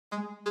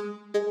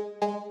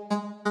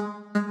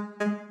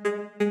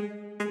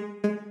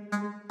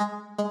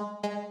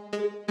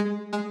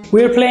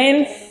We're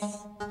playing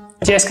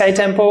UWR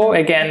Tempo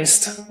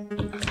against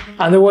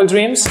Underworld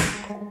Dreams,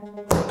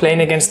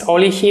 playing against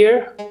Oli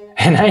here,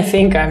 and I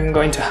think I'm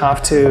going to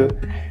have to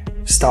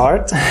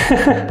start.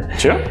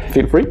 Sure,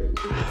 feel free.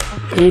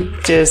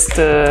 It just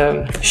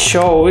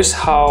shows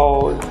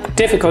how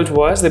difficult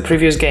was the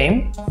previous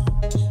game.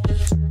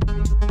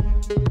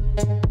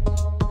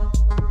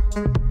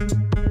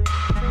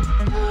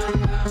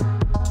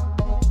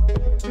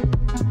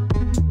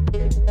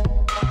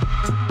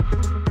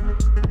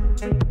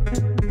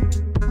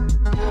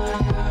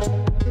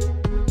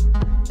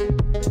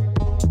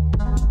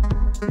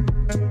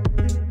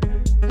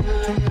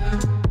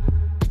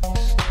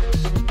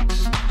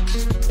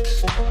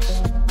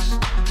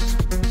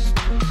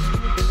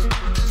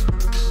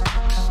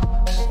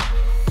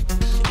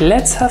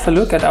 Let's have a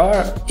look at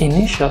our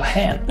initial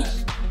hand,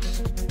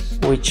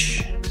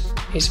 which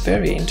is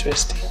very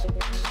interesting.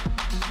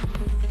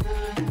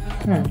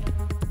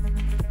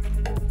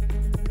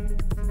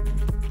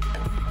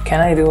 Can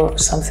I do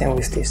something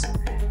with this?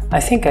 I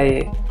think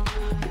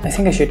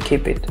I should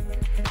keep it.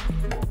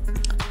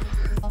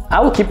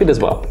 I will keep it as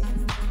well.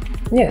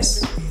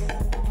 Yes.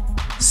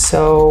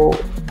 So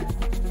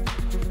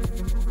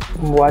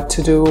what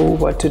to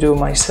do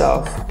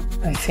myself?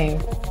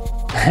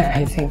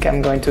 I think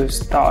I'm going to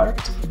start.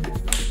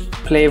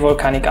 Play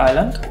Volcanic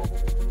Island.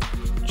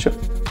 Sure.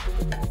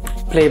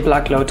 Play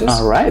Black Lotus.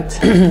 All right.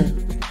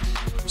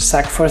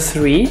 Sack for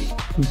 3.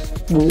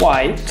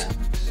 White.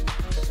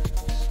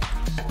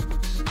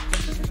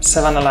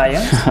 Savannah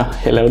Lion.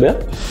 Hello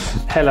there.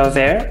 Hello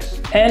there.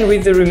 And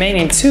with the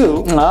remaining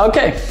 2.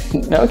 Okay.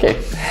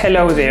 Okay.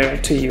 Hello there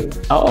to you.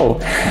 Oh.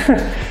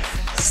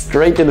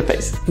 Straight in the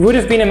face. Would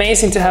have been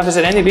amazing to have a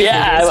Serenity.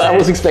 Yeah, I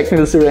was expecting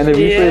the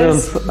Serenity.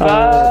 Yes,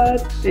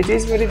 but it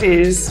is what it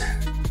is.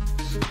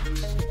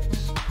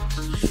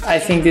 I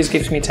think this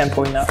gives me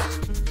tempo enough.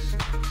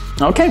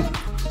 Okay.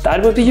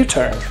 That will be your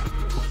turn.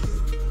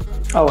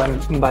 Oh,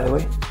 and by the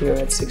way, you're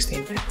at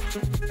 16.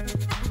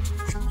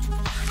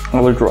 I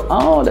will draw.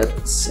 Oh,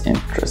 that's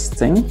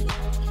interesting.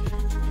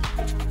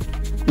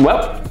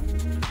 Well,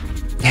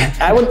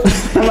 I would.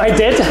 Am I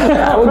dead?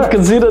 I would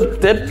consider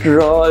that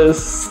draw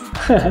as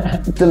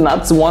the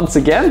nuts once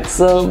again.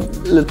 So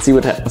let's see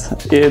what happens.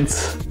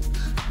 It's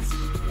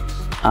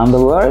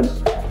Underworld.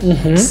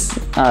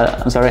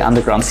 I'm sorry,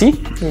 Underground Sea.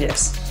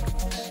 Yes.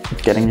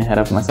 Getting ahead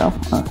of myself.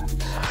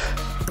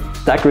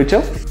 Dark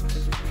Ritual.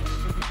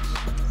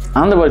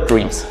 Underworld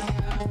Dreams.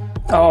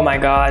 Oh my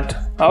god.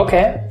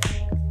 Okay.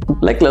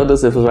 Black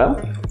Lotus as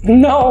well.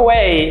 No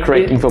way.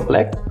 Cracking for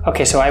black.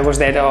 Okay, so I was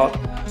dead all.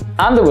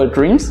 Underworld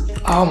Dreams.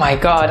 Oh my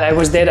god, I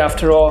was dead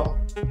after all.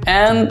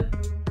 And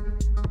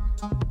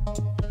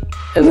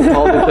as I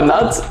called it the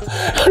nuts,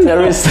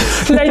 there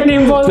is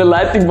lightning bolt. The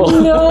lightning bolt.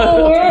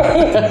 No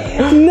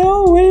way!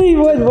 No way!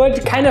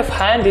 What kind of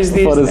hand is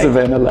this? For the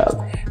Savannah Lab.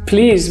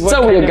 Please.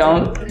 So we are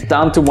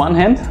down to one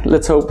hand.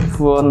 Let's hope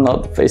for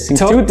not facing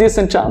two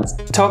disenchants.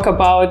 Talk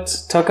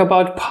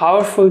about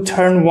powerful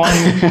turn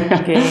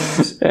 1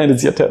 games. And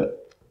it's your turn.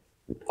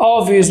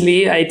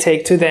 Obviously, I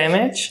take 2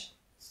 damage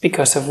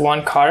because of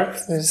 1 card.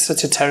 This is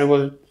such a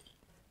terrible,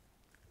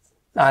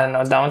 I don't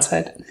know,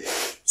 downside.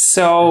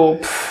 So,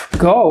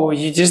 go.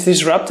 You just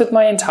disrupted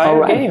my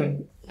entire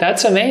game.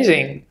 That's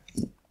amazing.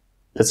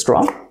 Let's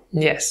draw.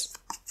 Yes.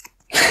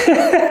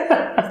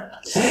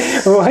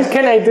 What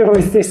can I do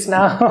with this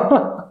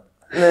now?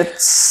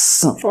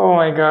 Let's... Oh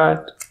my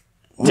god.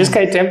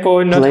 UWR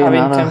Tempo, not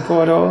having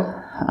tempo at all.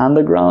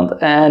 Underground,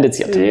 and it's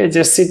your turn. Yeah,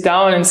 just sit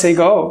down and say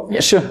go.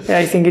 Yeah, sure. Yeah,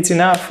 I think it's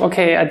enough.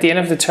 Okay, at the end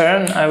of the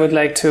turn, I would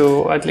like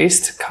to at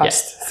least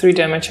cast 3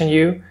 damage on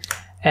you.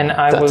 And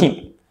I 13.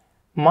 will...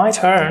 My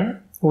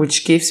turn,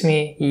 which gives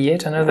me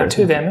yet another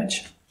 2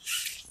 damage.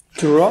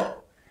 Draw.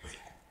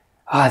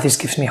 Ah, this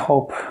gives me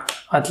hope.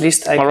 At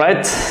least I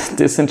Alright,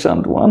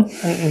 disenchant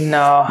 1.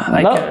 No,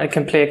 I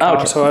can play a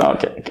card.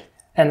 Okay.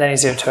 And then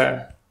it's your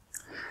turn.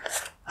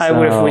 I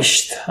would have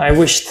wished. I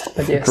wished,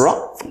 but yes.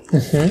 Draw.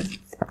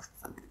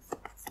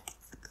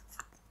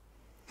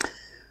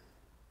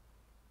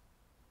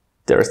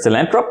 There's the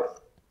land drop.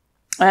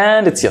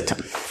 And it's your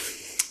turn.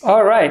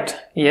 Alright,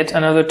 yet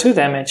another 2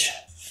 damage.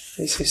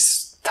 This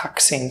is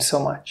taxing so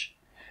much.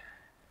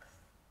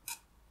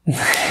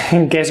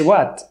 Guess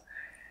what?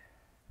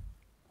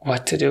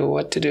 What to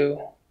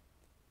do?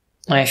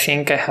 I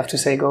think I have to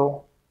say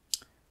go.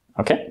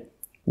 Okay,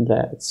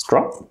 let's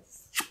draw.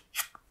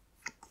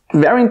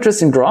 Very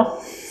interesting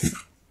draw.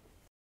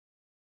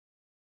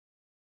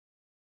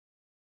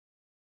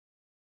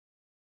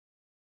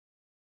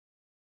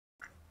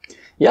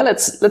 Yeah,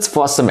 let's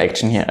force some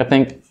action here. I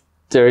think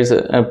there is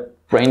a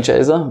brain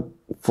chaser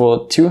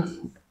for 2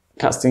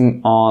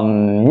 casting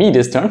on me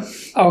this turn.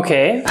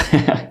 Okay.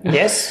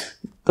 Yes.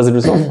 Does it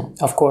resolve?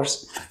 Of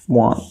course.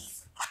 1,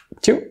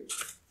 2.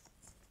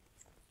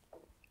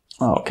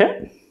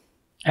 Okay.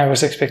 I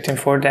was expecting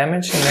 4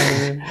 damage, and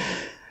then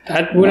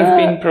that would have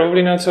been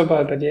probably not so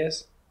bad, but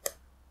yes.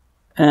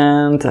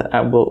 And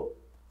I will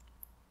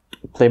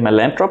play my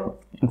land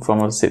drop in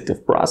form of a City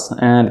of Brass,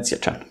 and it's your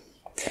turn.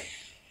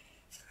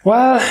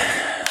 Well,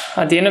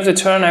 at the end of the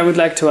turn, I would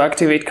like to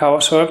activate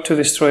Chaos Orb to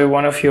destroy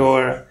one of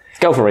your...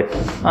 Go for it.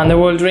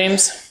 Underworld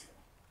Dreams.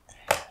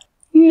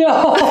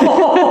 No!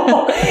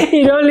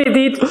 It only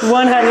did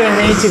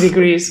 180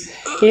 degrees.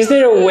 Is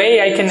there a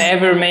way I can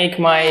ever make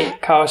my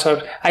Chaos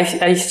Orb?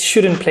 I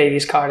shouldn't play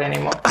this card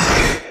anymore.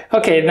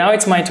 Okay, now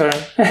it's my turn.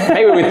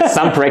 Maybe with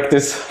some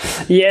practice.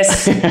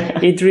 Yes,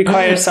 it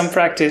requires some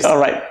practice. All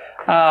right.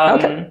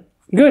 Okay.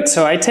 Good,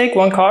 so I take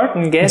one card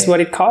and guess what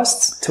it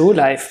costs? 2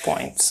 life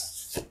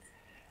points.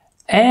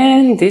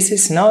 And this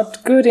is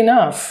not good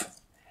enough.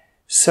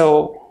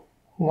 So,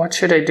 what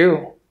should I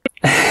do?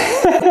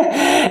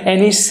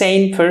 Any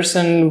sane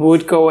person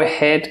would go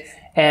ahead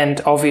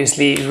and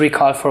obviously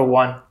recall for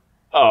 1.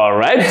 All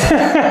right.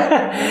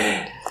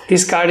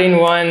 Discarding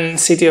 1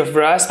 City of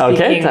Brass,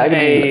 picking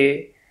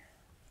a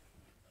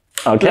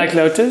Black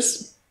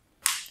Lotus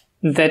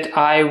that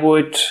I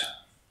would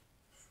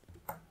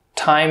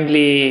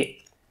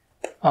timely,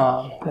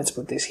 let's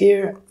put this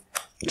here,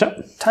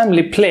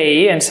 timely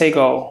play and say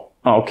go.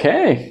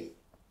 Okay.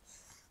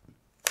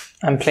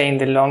 I'm playing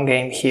the long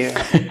game here,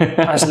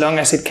 as long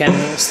as it can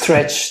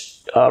stretch.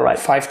 All right.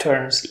 5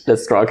 turns.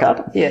 Let's draw a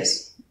card.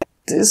 Yes.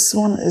 This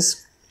one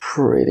is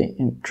pretty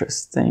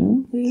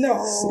interesting.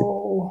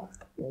 No.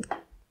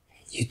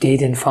 You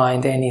didn't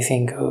find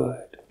anything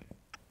good.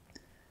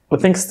 I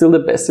think still the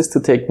best is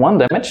to take 1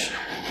 damage,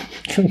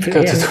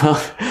 go to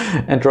 12,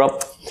 and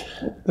drop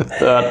the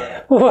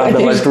third.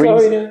 Underworld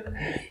Dreams.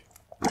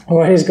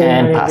 What is going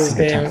on in pass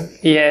this game?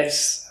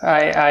 Yes,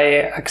 I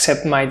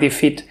accept my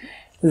defeat.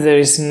 There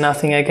is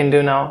nothing I can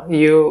do now.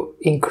 You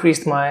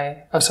increased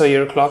my... Oh, so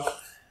your clock.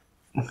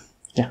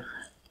 Yeah.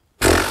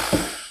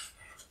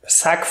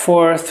 Sack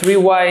for 3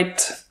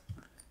 white.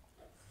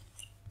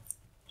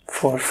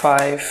 For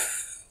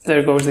 5.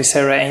 There goes the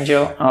Serra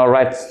Angel. All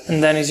right.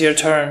 And then it's your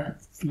turn.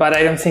 But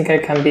I don't think I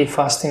can be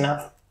fast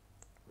enough.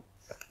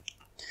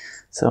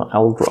 So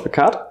I'll draw a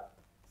card.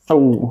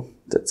 Oh,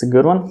 that's a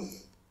good one.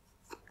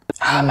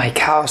 Ah, my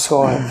Chaos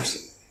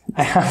Orbs.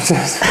 I have to...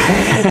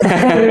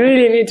 I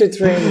really need to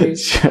train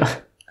this. Sure.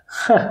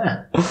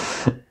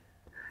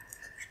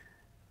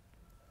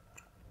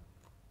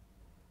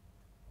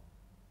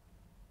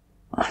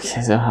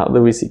 Okay, so how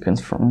do we sequence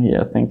from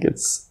here? I think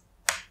it's...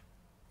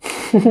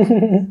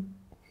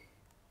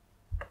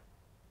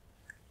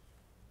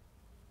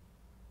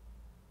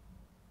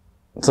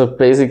 So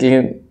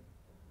basically,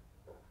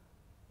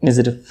 is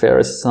it a fair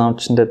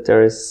assumption that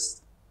there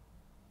is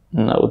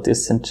no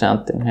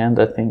disenchant in hand?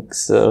 I think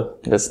so.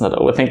 Let's not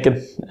overthink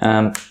it.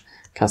 And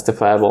cast a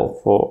fireball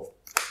for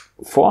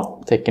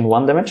 4, taking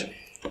 1 damage.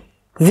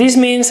 This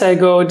means I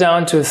go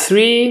down to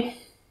 3,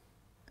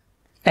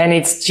 and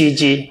it's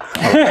GG.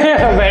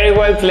 Very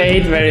well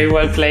played, very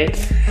well played.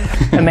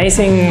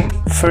 Amazing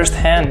first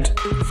hand.